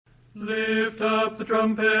Lift up the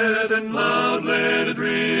trumpet and loud let it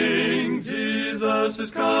ring. Jesus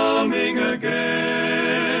is coming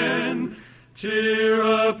again. Cheer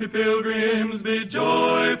up, ye pilgrims, be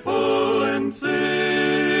joyful and sing.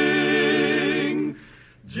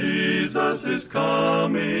 Jesus is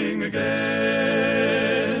coming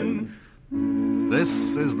again.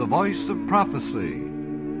 This is the voice of prophecy,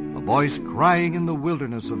 a voice crying in the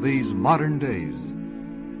wilderness of these modern days.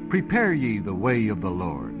 Prepare ye the way of the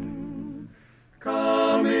Lord.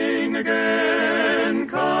 Coming again,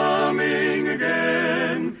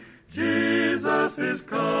 Jesus is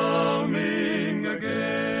coming again.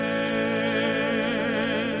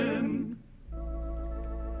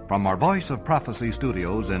 From our Voice of Prophecy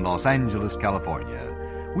studios in Los Angeles, California,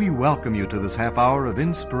 we welcome you to this half hour of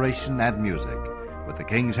inspiration and music with the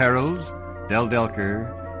King's Heralds,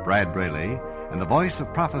 Delker, Brad Braley, and the Voice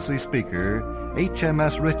of Prophecy speaker,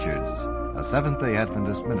 H.M.S. Richards, a Seventh-day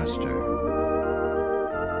Adventist minister.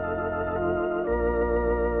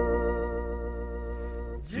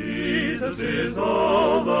 Jesus is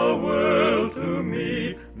all the world to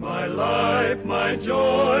me, my life, my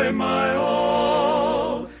joy, my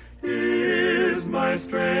all. He is my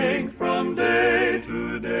strength from day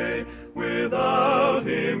to day. Without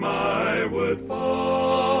him I would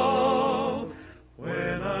fall.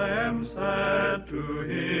 When I am sad, to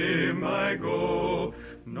him I go.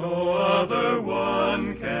 No other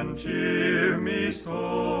one can cheer me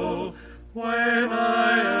so. When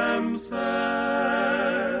I am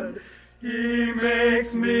sad, he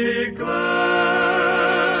makes me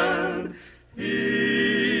glad.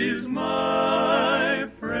 He's my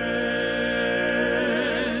friend.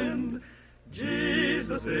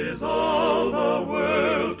 Jesus is all the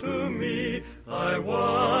world to me. I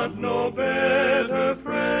want no better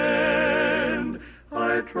friend.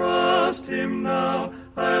 I trust him now,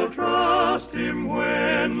 I'll trust him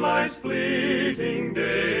when life's fleeting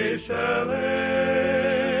day shall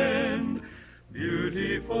end.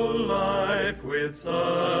 Beautiful life with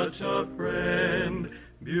such a friend,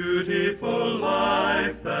 beautiful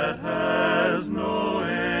life that has no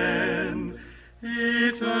end.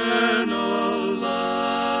 Eternal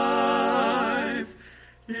life,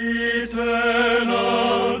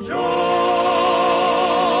 eternal joy.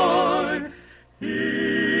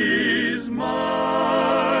 He's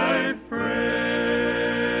my friend.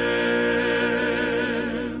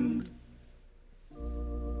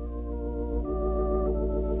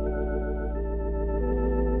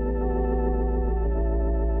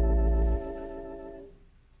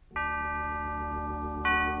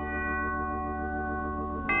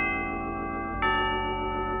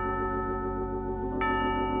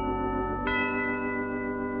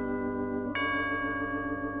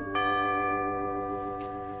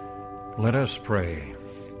 Let us pray.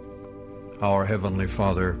 Our Heavenly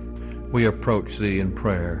Father, we approach Thee in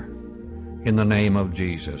prayer. In the name of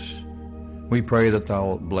Jesus, we pray that Thou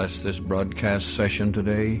wilt bless this broadcast session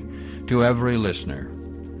today to every listener.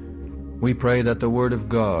 We pray that the Word of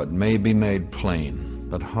God may be made plain,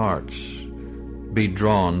 that hearts be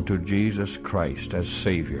drawn to Jesus Christ as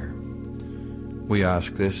Savior. We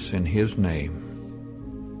ask this in His name.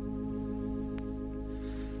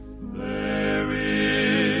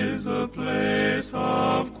 Place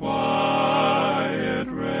of quiet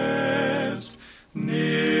rest,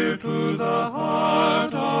 near to the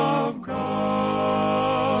heart of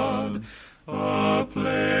God, a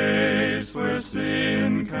place where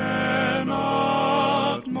sin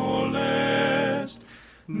cannot molest,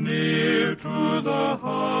 near to the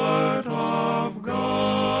heart of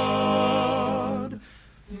God.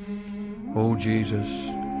 O Jesus,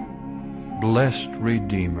 blessed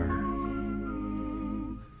Redeemer,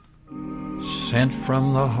 sent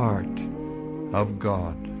from the heart of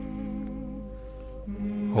God,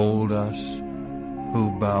 hold us who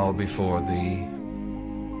bow before Thee,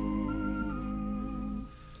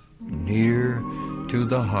 near to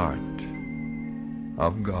the heart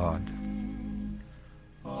of God.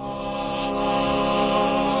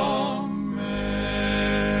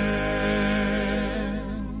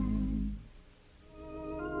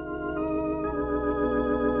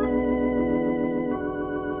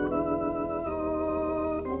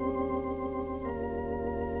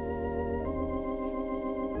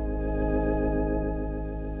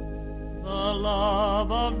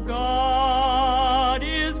 Love of God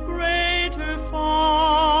is greater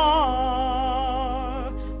far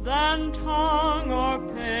than tongue or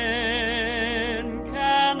pen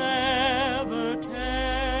can ever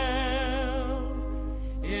tell.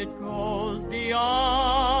 It goes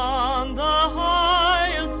beyond the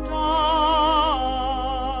highest star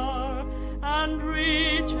and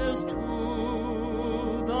reaches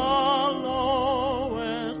to the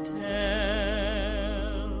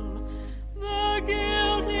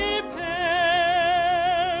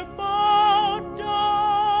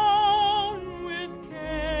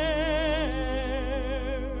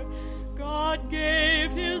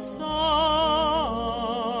Son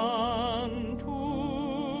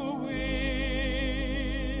to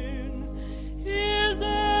win. His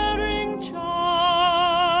erring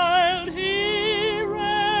child he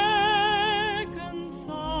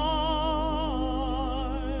reconciled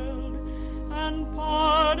and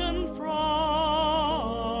pardoned from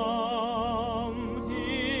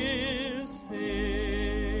his sin.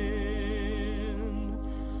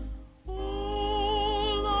 O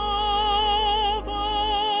love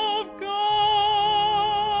of God,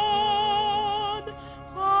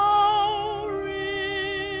 how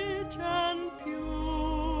rich and pure,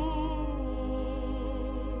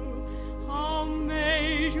 how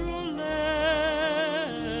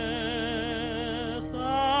measureless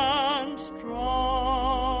and strong,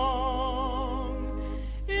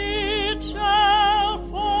 it shall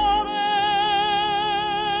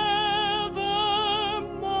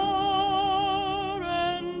forevermore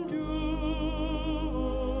endure.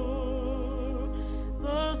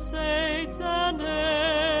 The saints and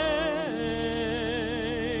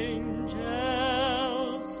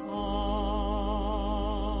angels' song.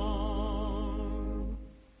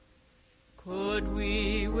 Could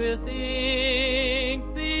we with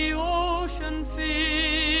ink the ocean fill,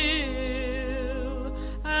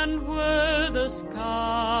 and were the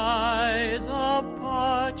skies of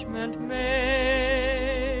parchment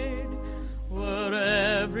made, were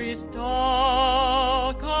every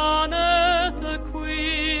stalk on earth a quill,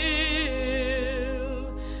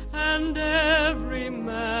 and every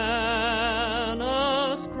man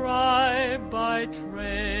a scribe by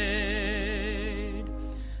trade,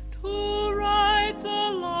 to write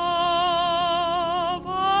the love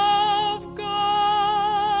of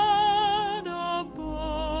God above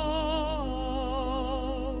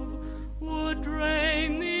would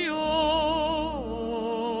drain the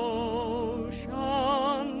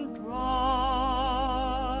ocean dry,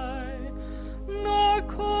 nor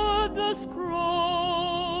could the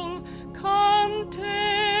scroll contain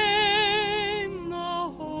the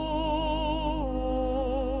whole,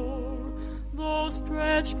 though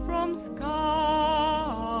stretched from sky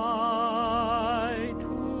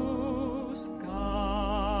to sky.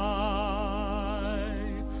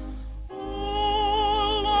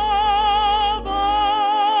 O love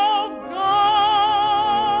of God,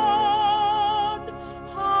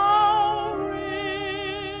 how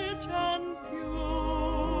rich and pure,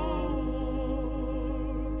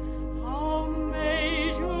 how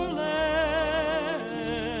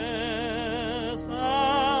measureless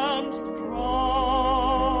and strong,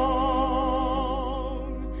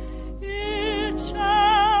 it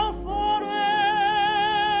shall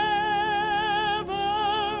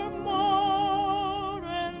forevermore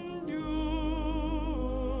endure.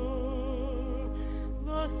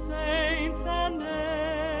 The saints and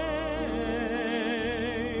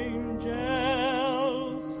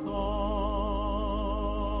angels' song.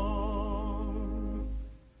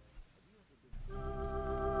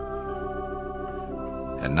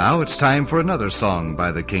 And now it's time for another song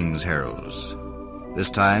by the King's Heralds. This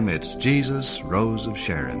time it's Jesus, Rose of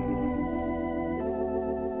Sharon.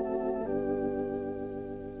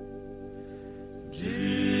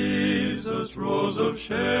 Jesus, Rose of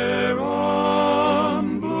Sharon,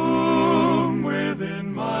 bloom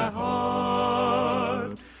within my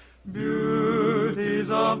heart.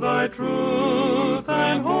 Beauties of thy truth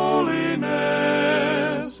and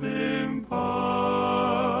holiness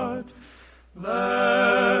impart,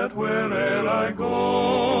 that where'er I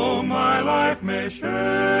go, my life may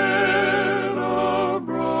shed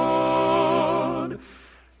abroad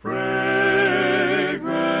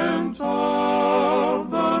fragrance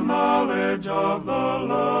of the knowledge of the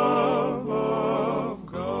love of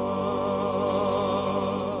God.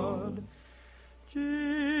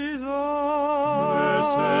 Jesus,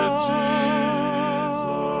 blessed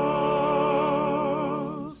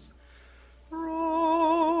Jesus,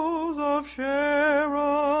 Rose of Sharon,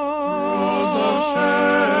 Rose of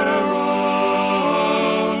Sharon,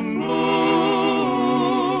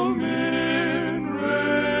 bloom in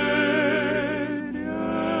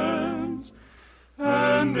radiance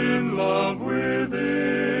and in love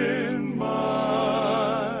within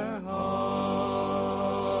my heart.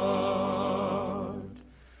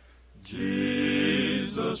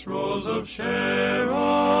 Jesus, Rose of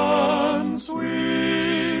Sharon,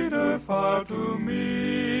 sweeter far to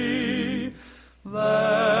me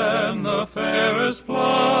than the fairest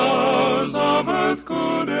flowers of earth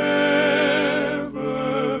could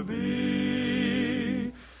ever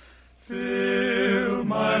be. Fill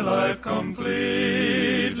my life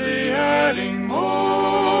completely, adding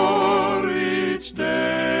more each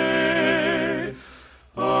day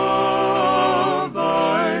of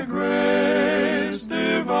thy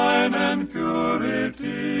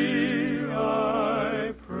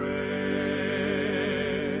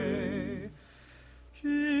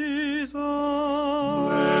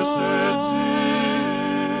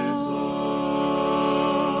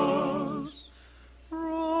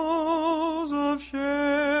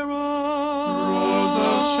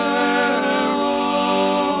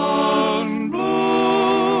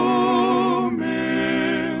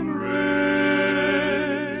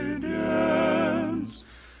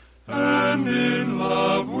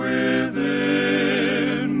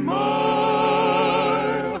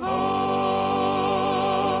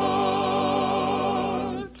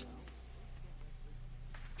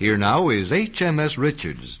Here now is H.M.S.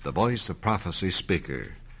 Richards, the Voice of Prophecy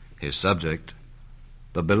speaker. His subject,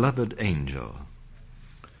 the Beloved Angel.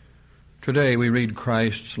 Today we read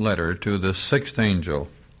Christ's letter to the sixth angel,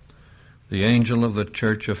 the angel of the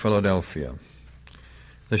Church of Philadelphia.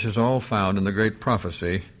 This is all found in the great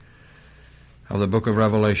prophecy of the book of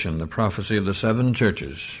Revelation, the prophecy of the seven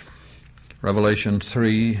churches. Revelation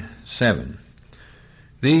 3:7.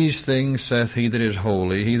 These things saith he that is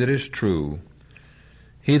holy, he that is true,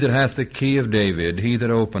 he that hath the key of David, he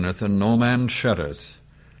that openeth, and no man shutteth,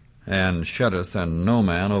 and shutteth, and no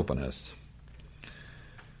man openeth.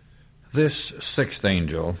 This sixth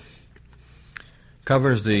angel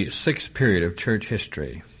covers the sixth period of church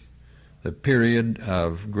history, the period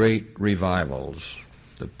of great revivals,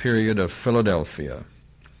 the period of Philadelphia,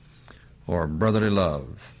 or brotherly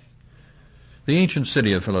love. The ancient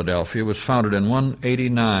city of Philadelphia was founded in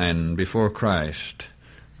 189 before Christ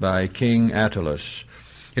by King Attalus.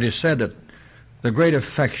 It is said that the great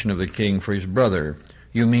affection of the king for his brother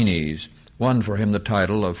Eumenes won for him the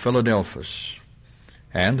title of Philadelphus,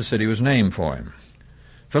 and the city was named for him.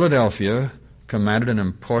 Philadelphia commanded an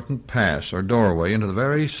important pass or doorway into the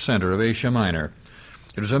very center of Asia Minor.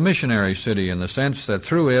 It was a missionary city in the sense that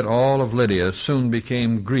through it all of Lydia soon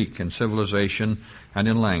became Greek in civilization and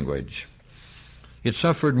in language. It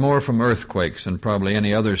suffered more from earthquakes than probably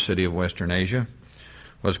any other city of Western Asia,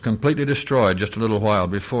 was completely destroyed just a little while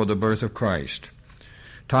before the birth of Christ.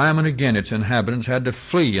 Time and again its inhabitants had to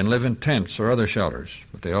flee and live in tents or other shelters,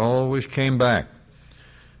 but they always came back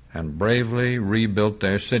and bravely rebuilt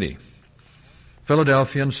their city.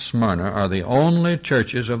 Philadelphia and Smyrna are the only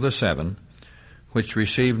churches of the seven which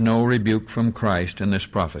received no rebuke from Christ in this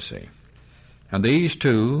prophecy. And these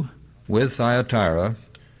two, with Thyatira,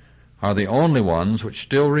 are the only ones which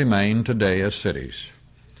still remain today as cities.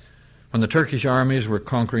 When the Turkish armies were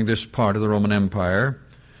conquering this part of the Roman Empire,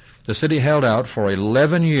 the city held out for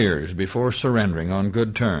 11 years before surrendering on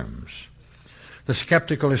good terms. The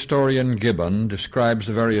skeptical historian Gibbon describes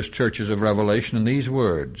the various churches of Revelation in these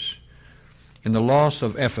words: in the loss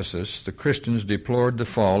of Ephesus, the Christians deplored the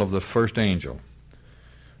fall of the first angel,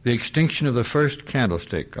 the extinction of the first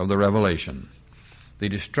candlestick of the Revelation. The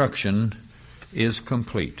destruction is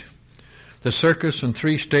complete. The circus and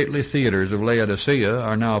three stately theaters of Laodicea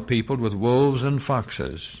are now peopled with wolves and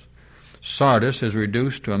foxes. Sardis is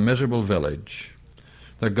reduced to a miserable village.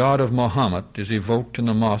 The god of Mahomet is evoked in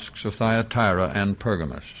the mosques of Thyatira and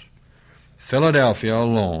Pergamos. Philadelphia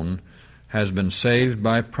alone has been saved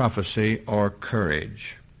by prophecy or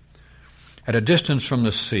courage. At a distance from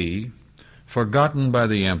the sea, forgotten by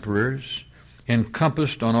the emperors,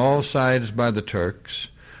 encompassed on all sides by the Turks,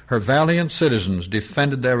 her valiant citizens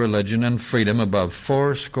defended their religion and freedom above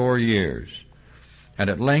 80 years, and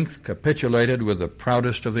at length capitulated with the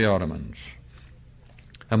proudest of the Ottomans.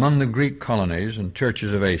 Among the Greek colonies and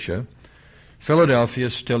churches of Asia, Philadelphia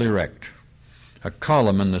is still erect, a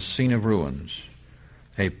column in the scene of ruins,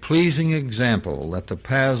 a pleasing example that the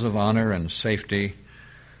paths of honor and safety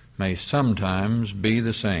may sometimes be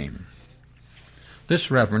the same. This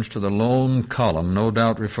reference to the lone column no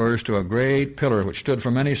doubt refers to a great pillar which stood for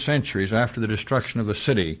many centuries after the destruction of the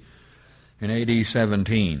city in A.D.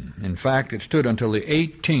 17. In fact, it stood until the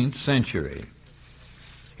 18th century.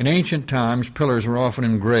 In ancient times, pillars were often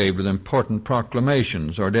engraved with important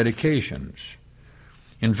proclamations or dedications.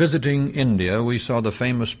 In visiting India, we saw the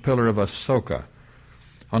famous pillar of Asoka,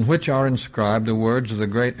 on which are inscribed the words of the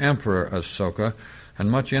great Emperor Asoka and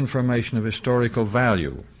much information of historical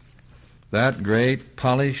value. That great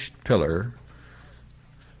polished pillar,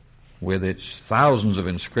 with its thousands of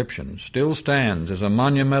inscriptions, still stands as a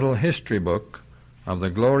monumental history book of the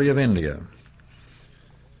glory of India.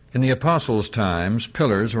 In the Apostles' times,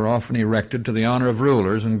 pillars were often erected to the honor of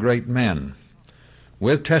rulers and great men,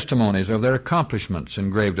 with testimonies of their accomplishments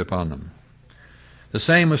engraved upon them. The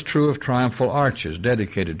same was true of triumphal arches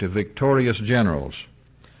dedicated to victorious generals.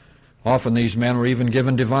 Often these men were even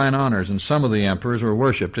given divine honors, and some of the emperors were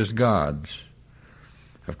worshipped as gods.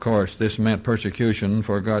 Of course, this meant persecution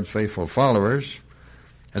for God's faithful followers,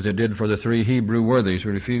 as it did for the 3 Hebrew worthies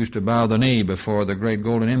who refused to bow the knee before the great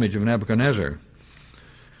golden image of Nebuchadnezzar.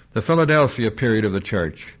 The Philadelphia period of the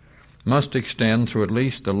church must extend through at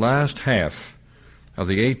least the last half of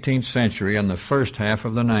the 18th century and the first half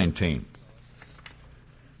of the 19th.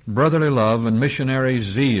 Brotherly love and missionary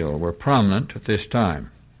zeal were prominent at this time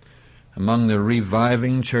among the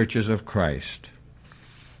reviving churches of Christ.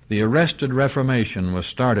 The arrested Reformation was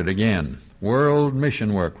started again. World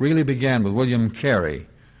mission work really began with William Carey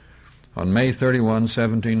on May 31,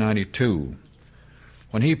 1792,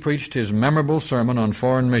 when he preached his memorable sermon on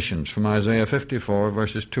foreign missions from Isaiah 54,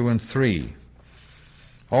 verses 2 and 3.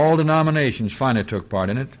 All denominations finally took part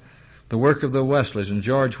in it. The work of the Wesleys and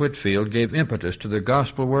George Whitefield gave impetus to the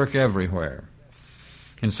gospel work everywhere.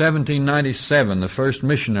 In 1797, the first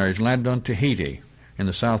missionaries landed on Tahiti in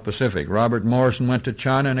the South Pacific. Robert Morrison went to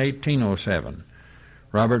China in 1807.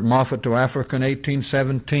 Robert Moffat to Africa in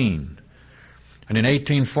 1817. And in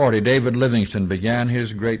 1840, David Livingstone began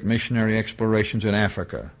his great missionary explorations in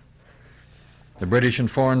Africa. The British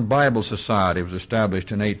and Foreign Bible Society was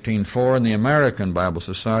established in 1804 and the American Bible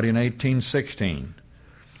Society in 1816.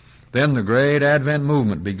 Then the great Advent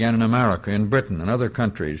movement began in America, in Britain, and other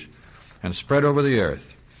countries, and spread over the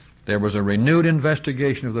earth. There was a renewed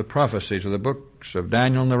investigation of the prophecies of the books of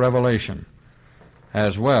Daniel and the Revelation,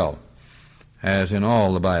 as well as in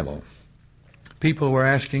all the Bible. People were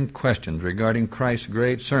asking questions regarding Christ's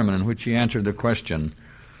great sermon, in which he answered the question,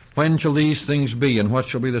 "When shall these things be, and what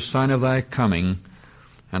shall be the sign of thy coming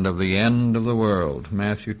and of the end of the world?"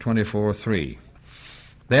 Matthew 24:3.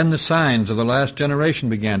 Then the signs of the last generation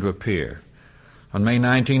began to appear. On May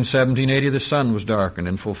 19, 1780, the sun was darkened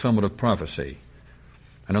in fulfillment of prophecy.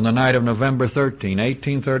 And on the night of November 13,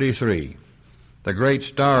 1833, the great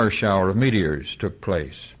star shower of meteors took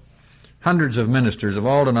place. Hundreds of ministers of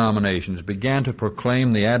all denominations began to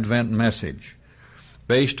proclaim the Advent message,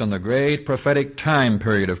 based on the great prophetic time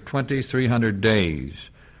period of 2,300 days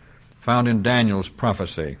found in Daniel's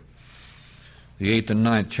prophecy, the 8th and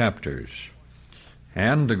 9th chapters.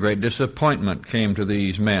 And the great disappointment came to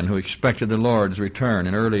these men who expected the Lord's return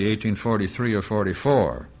in early 1843 or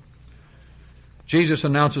 44. Jesus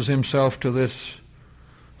announces himself to this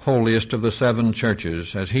holiest of the seven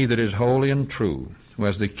churches as he that is holy and true, who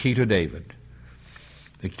has the key to David.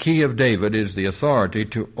 The key of David is the authority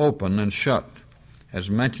to open and shut, as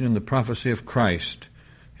mentioned in the prophecy of Christ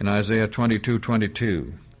in Isaiah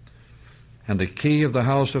 22:22. "And the key of the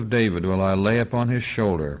house of David will I lay upon his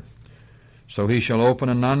shoulder. So he shall open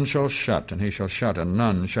and none shall shut, and he shall shut and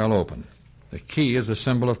none shall open." The key is a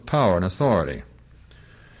symbol of power and authority.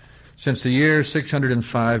 Since the year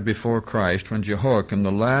 605 before Christ, when Jehoiakim,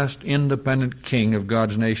 the last independent king of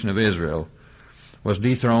God's nation of Israel, was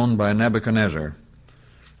dethroned by Nebuchadnezzar,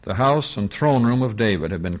 the house and throne room of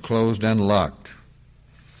David have been closed and locked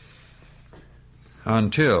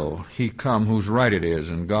until he come whose right it is,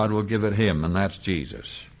 and God will give it him, and that's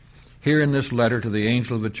Jesus. Here in this letter to the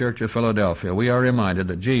angel of the church of Philadelphia, we are reminded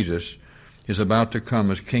that Jesus is about to come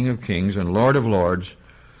as King of kings and Lord of lords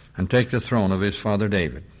and take the throne of his father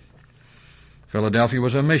David. Philadelphia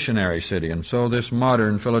was a missionary city, and so this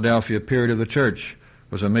modern Philadelphia period of the church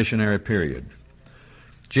was a missionary period.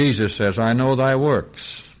 Jesus says, "I know thy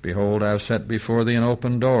works. Behold, I have set before thee an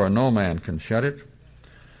open door, and no man can shut it.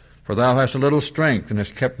 For thou hast a little strength, and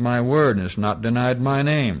hast kept my word, and hast not denied my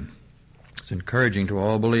name." It's encouraging to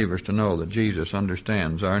all believers to know that Jesus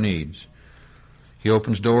understands our needs. He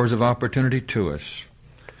opens doors of opportunity to us.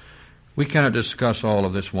 We cannot discuss all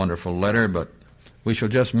of this wonderful letter, but we shall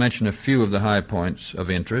just mention a few of the high points of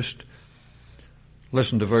interest.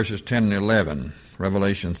 Listen to verses 10 and 11,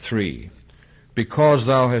 Revelation 3. "Because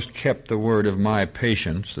thou hast kept the word of my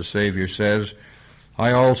patience," the Savior says,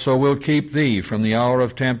 "I also will keep thee from the hour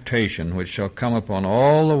of temptation, which shall come upon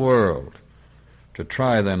all the world, to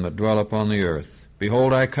try them that dwell upon the earth.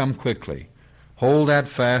 Behold, I come quickly. Hold that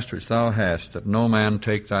fast which thou hast, that no man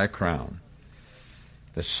take thy crown."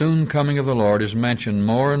 The soon coming of the Lord is mentioned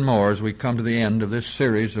more and more as we come to the end of this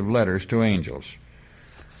series of letters to angels.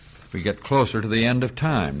 We get closer to the end of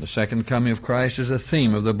time. The second coming of Christ is a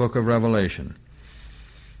theme of the book of Revelation.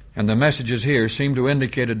 And the messages here seem to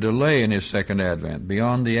indicate a delay in his second advent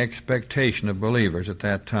beyond the expectation of believers at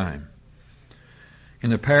that time. In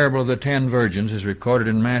the parable of the 10 virgins, as recorded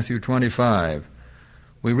in Matthew 25,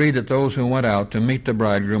 we read that those who went out to meet the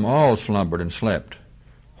bridegroom all slumbered and slept,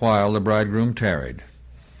 while the bridegroom tarried.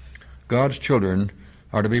 God's children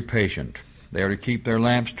are to be patient. They are to keep their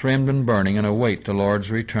lamps trimmed and burning and await the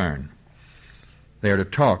Lord's return. They are to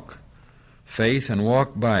talk faith and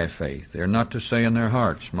walk by faith. They are not to say in their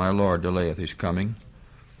hearts, "My Lord delayeth his coming."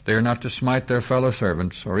 They are not to smite their fellow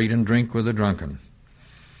servants or eat and drink with the drunken.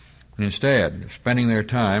 And instead of spending their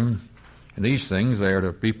time in these things, they are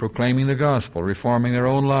to be proclaiming the gospel, reforming their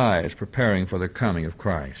own lives, preparing for the coming of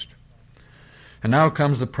Christ. And now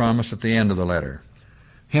comes the promise at the end of the letter.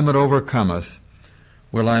 "Him that overcometh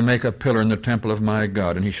will I make a pillar in the temple of my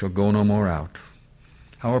God, and he shall go no more out."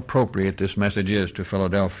 How appropriate this message is to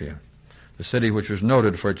Philadelphia, the city which was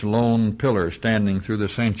noted for its lone pillar standing through the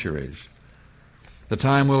centuries. The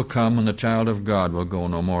time will come when the child of God will go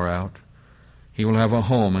no more out. He will have a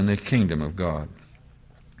home in the kingdom of God.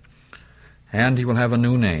 And he will have a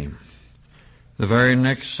new name. The very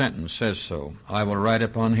next sentence says so. "I will write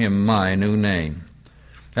upon him my new name."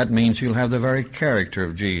 That means he'll have the very character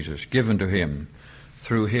of Jesus given to him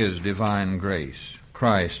through his divine grace,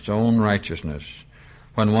 Christ's own righteousness.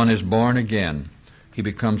 When one is born again, he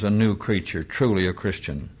becomes a new creature, truly a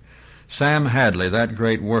Christian. Sam Hadley, that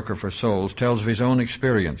great worker for souls, tells of his own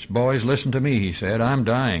experience. "Boys, listen to me," he said. "I'm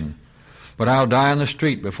dying, but I'll die on the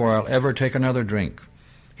street before I'll ever take another drink."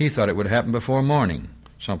 He thought it would happen before morning.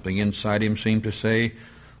 Something inside him seemed to say,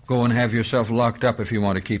 "Go and have yourself locked up if you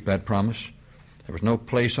want to keep that promise." There was no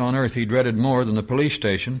place on earth he dreaded more than the police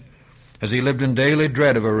station, as he lived in daily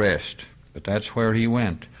dread of arrest. But that's where he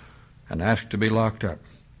went and asked to be locked up.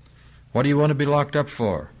 "What do you want to be locked up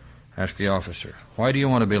for?" asked the officer. "Why do you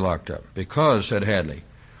want to be locked up?" "Because," said Hadley,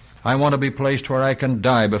 "I want to be placed where I can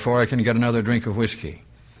die before I can get another drink of whiskey."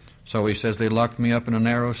 So he says they locked me up in a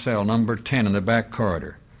narrow cell, number 10 in the back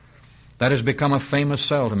corridor. That has become a famous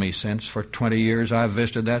cell to me since. For 20 years I've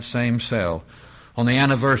visited that same cell on the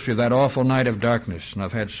anniversary of that awful night of darkness, and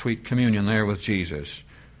I've had sweet communion there with Jesus.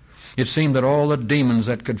 It seemed that all the demons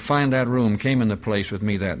that could find that room came in the place with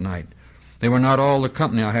me that night. They were not all the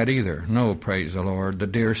company I had either. No, praise the Lord, the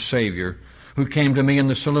dear Savior who came to me in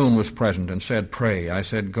the saloon was present and said, "Pray." I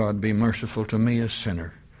said, "God, be merciful to me, a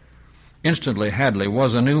sinner." Instantly, Hadley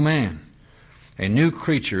was a new man, a new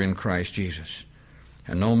creature in Christ Jesus.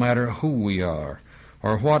 And no matter who we are,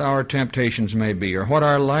 or what our temptations may be, or what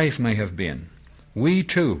our life may have been, we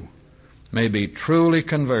too may be truly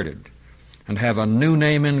converted and have a new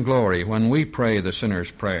name in glory when we pray the sinner's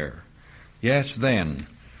prayer. Yes, then,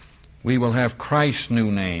 we will have Christ's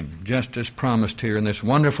new name, just as promised here in this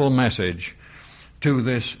wonderful message to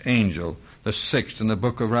this angel, the 6th in the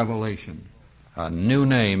book of Revelation. A new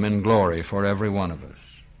name in glory for every one of us.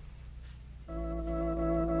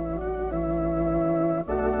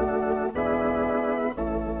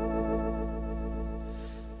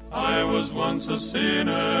 I was once a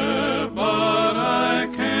sinner, but I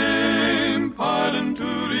came pardon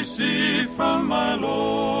to receive from my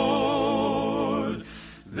Lord.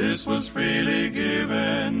 This was freely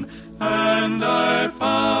given, and I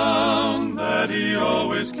found that he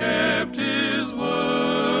always kept his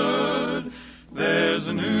word. There's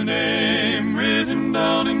a new name written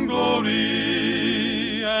down in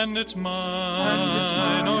glory, and it's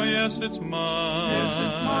mine. Oh, yes, it's mine. Yes,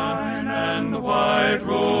 it's mine. And the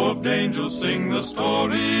white-robed angels sing the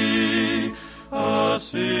story. A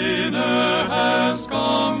sinner has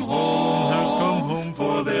come home,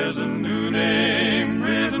 for there's a new name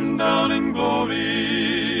written down in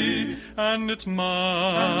glory. And it's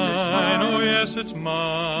mine. Oh, yes, it's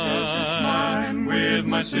mine. Yes, it's mine. With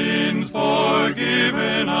my sins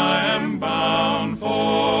forgiven, I am bound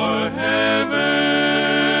for heaven,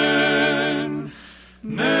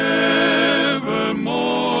 never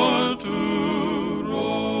more to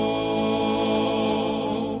roam.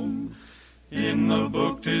 In the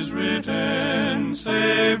book 'tis written,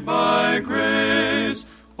 saved by grace,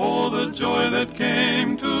 oh, the joy that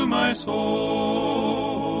came to my soul.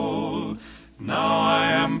 Now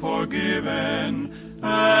I am forgiven,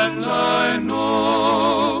 and I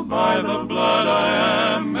know by the blood I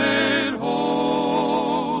am made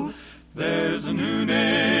whole. There's a new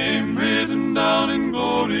name written down in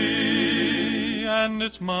glory, and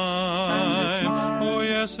it's mine. Oh,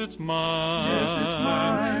 yes, it's mine. Yes, it's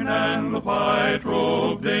mine. And the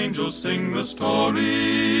white-robed angels sing the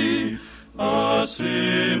story. A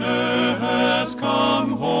sinner has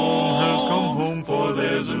come home, for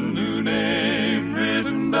there's a new name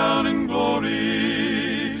written down in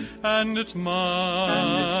glory. And it's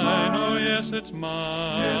mine. Oh, yes, it's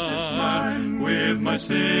mine. Yes, it's mine. With my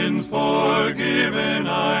sins forgiven,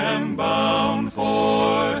 I am bound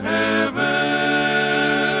for heaven,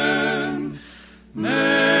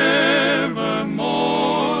 never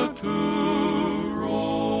more to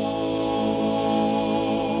roam.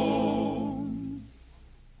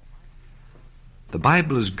 The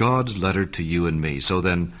Bible is God's letter to you and me, so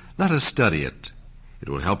then let us study it. It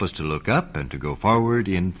will help us to look up and to go forward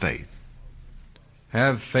in faith.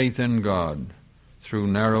 Have faith in God through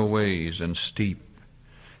narrow ways and steep.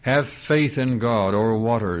 Have faith in God o'er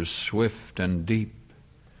waters swift and deep.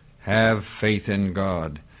 Have faith in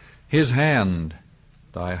God, His hand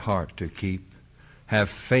thy heart to keep. Have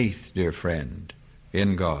faith, dear friend,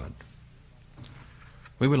 in God.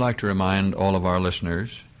 We would like to remind all of our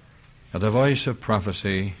listeners that the voice of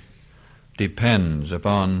prophecy depends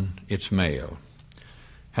upon its mail.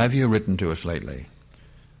 Have you written to us lately?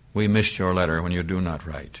 We missed your letter when you do not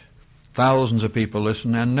write. Thousands of people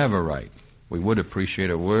listen and never write. We would appreciate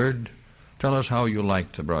a word. Tell us how you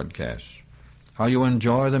like the broadcast, how you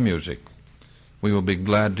enjoy the music. We will be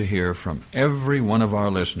glad to hear from every one of our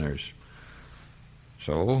listeners.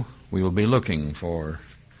 So we will be looking for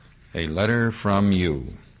A letter from you.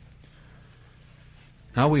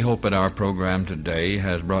 Now we hope that our program today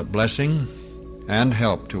has brought blessing and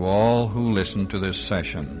help to all who listen to this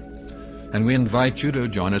session. And we invite you to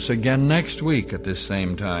join us again next week at this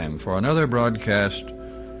same time for another broadcast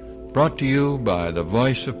brought to you by the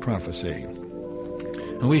Voice of Prophecy.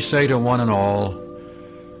 And we say to one and all,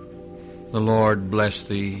 the Lord bless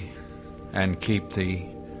thee and keep thee.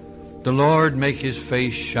 The Lord make his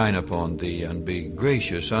face shine upon thee and be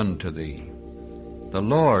gracious unto thee. The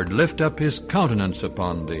Lord lift up his countenance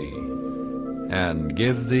upon thee and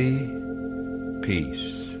give thee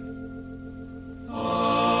peace.